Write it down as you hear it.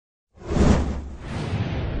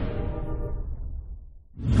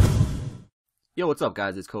Yo, what's up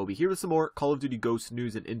guys, it's Kobe here with some more Call of Duty Ghosts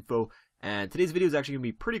news and info, and today's video is actually going to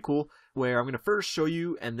be pretty cool, where I'm going to first show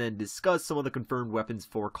you and then discuss some of the confirmed weapons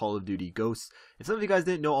for Call of Duty Ghosts. If some of you guys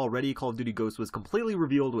didn't know already, Call of Duty Ghosts was completely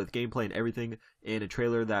revealed with gameplay and everything in a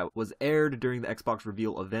trailer that was aired during the Xbox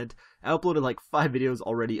reveal event. I uploaded like 5 videos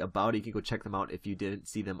already about it, you can go check them out if you didn't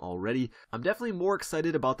see them already. I'm definitely more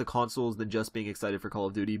excited about the consoles than just being excited for Call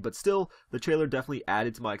of Duty, but still, the trailer definitely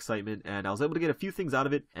added to my excitement, and I was able to get a few things out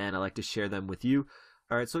of it, and I like to share them with you.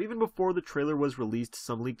 Alright, so even before the trailer was released,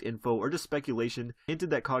 some leaked info or just speculation hinted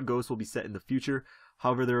that CoD Ghosts will be set in the future.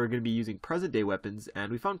 However, they were going to be using present day weapons,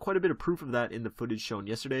 and we found quite a bit of proof of that in the footage shown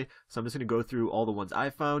yesterday. So I'm just going to go through all the ones I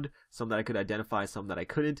found, some that I could identify, some that I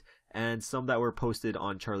couldn't, and some that were posted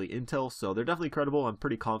on Charlie Intel. So they're definitely credible. I'm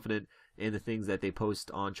pretty confident in the things that they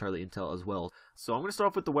post on Charlie Intel as well. So I'm going to start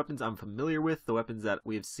off with the weapons I'm familiar with, the weapons that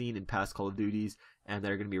we have seen in past Call of Duties and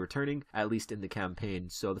that are going to be returning, at least in the campaign.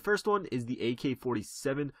 So the first one is the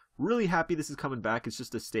AK47. Really happy this is coming back. It's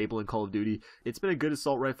just a staple in Call of Duty. It's been a good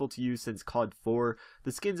assault rifle to use since CoD 4.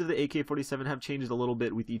 The skins of the AK47 have changed a little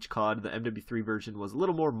bit with each CoD. The MW3 version was a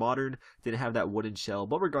little more modern, didn't have that wooden shell,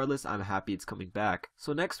 but regardless, I'm happy it's coming back.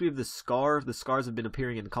 So next we have the SCAR. The SCARs have been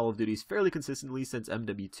appearing in Call of Duties fairly consistently since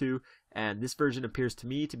MW2, and this version appears to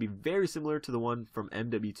me to be very similar to the one from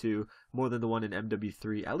MW2, more than the one in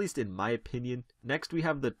MW3, at least in my opinion. Next we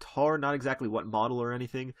have the TAR, not exactly what model or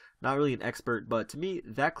anything, not really an expert, but to me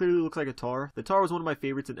that clearly looks like a TAR. The TAR was one of my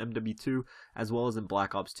favorites in MW2 as well as in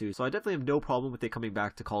Black Ops 2, so I definitely have no problem with it coming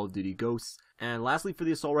back to Call of Duty Ghosts. And lastly, for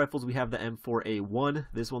the assault rifles, we have the M4A1.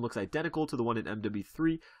 This one looks identical to the one in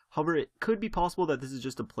MW3. However, it could be possible that this is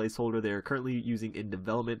just a placeholder they are currently using in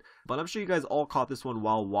development, but I'm sure you guys all caught this one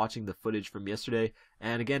while watching the footage from yesterday,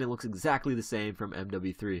 and again, it looks exactly the same from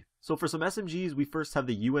MW3. So for some SMGs, we first have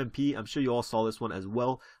the UMP. I'm sure you all saw this one as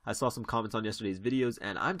well. I saw some comments on yesterday's videos,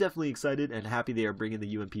 and I'm definitely excited and happy they are bringing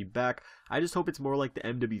the UMP back. I just hope it's more like the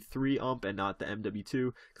MW3 UMP and not the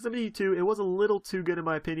MW2, because MW2, it was a little too good in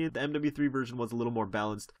my opinion. The MW3 version was a little more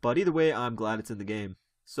balanced, but either way, I'm glad it's in the game.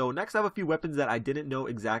 So next I have a few weapons that I didn't know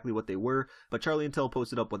exactly what they were, but Charlie Intel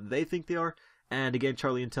posted up what they think they are. And again,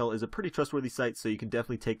 Charlie Intel is a pretty trustworthy site, so you can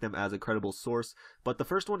definitely take them as a credible source. But the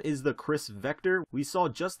first one is the Chris Vector. We saw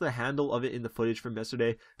just the handle of it in the footage from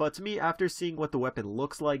yesterday, but to me, after seeing what the weapon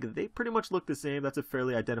looks like, they pretty much look the same. That's a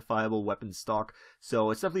fairly identifiable weapon stock,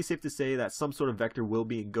 so it's definitely safe to say that some sort of Vector will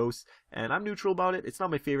be in Ghosts, and I'm neutral about it. It's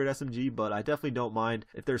not my favorite SMG, but I definitely don't mind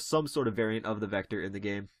if there's some sort of variant of the Vector in the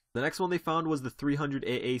game. The next one they found was the 300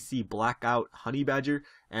 AAC Blackout Honey Badger,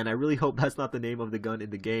 and I really hope that's not the name of the gun in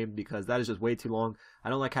the game, because that is just way too long. I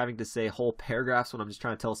don't like having to say whole paragraphs when I'm just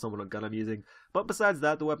trying to tell someone what gun I'm using. But besides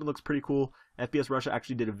that, the weapon looks pretty cool. FPS Russia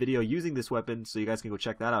actually did a video using this weapon, so you guys can go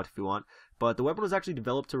check that out if you want. But the weapon was actually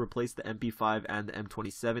developed to replace the MP5 and the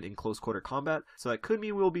M27 in close quarter combat, so that could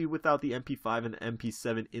mean we'll be without the MP5 and the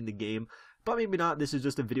MP7 in the game. But maybe not, this is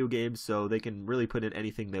just a video game, so they can really put in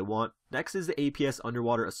anything they want. Next is the APS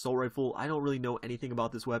Underwater Assault Rifle. I don't really know anything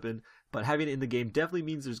about this weapon, but having it in the game definitely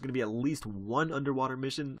means there's going to be at least one underwater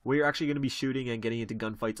mission where you're actually going to be shooting and getting into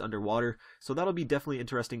gunfights underwater, so that'll be definitely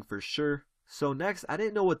interesting for sure. So next, I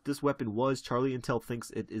didn't know what this weapon was. Charlie Intel thinks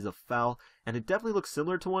it is a FAL, and it definitely looks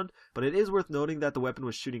similar to one, but it is worth noting that the weapon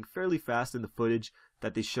was shooting fairly fast in the footage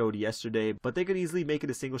that they showed yesterday, but they could easily make it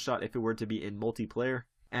a single shot if it were to be in multiplayer.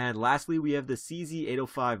 And lastly, we have the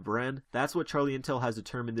CZ805 Bren. That's what Charlie Intel has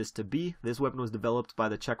determined this to be. This weapon was developed by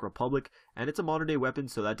the Czech Republic, and it's a modern day weapon,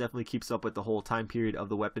 so that definitely keeps up with the whole time period of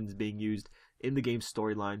the weapons being used in the game's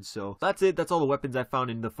storyline. So that's it. That's all the weapons I found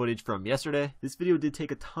in the footage from yesterday. This video did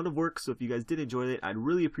take a ton of work, so if you guys did enjoy it, I'd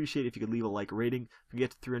really appreciate it if you could leave a like rating. If we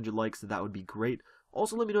get to 300 likes, that would be great.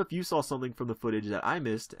 Also, let me know if you saw something from the footage that I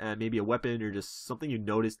missed, and maybe a weapon or just something you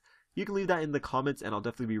noticed. You can leave that in the comments, and I'll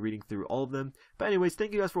definitely be reading through all of them. But anyways,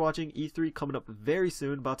 thank you guys for watching. E3 coming up very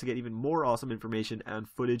soon, about to get even more awesome information and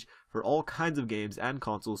footage for all kinds of games and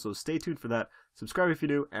consoles, so stay tuned for that. Subscribe if you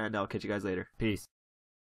do, and I'll catch you guys later. Peace.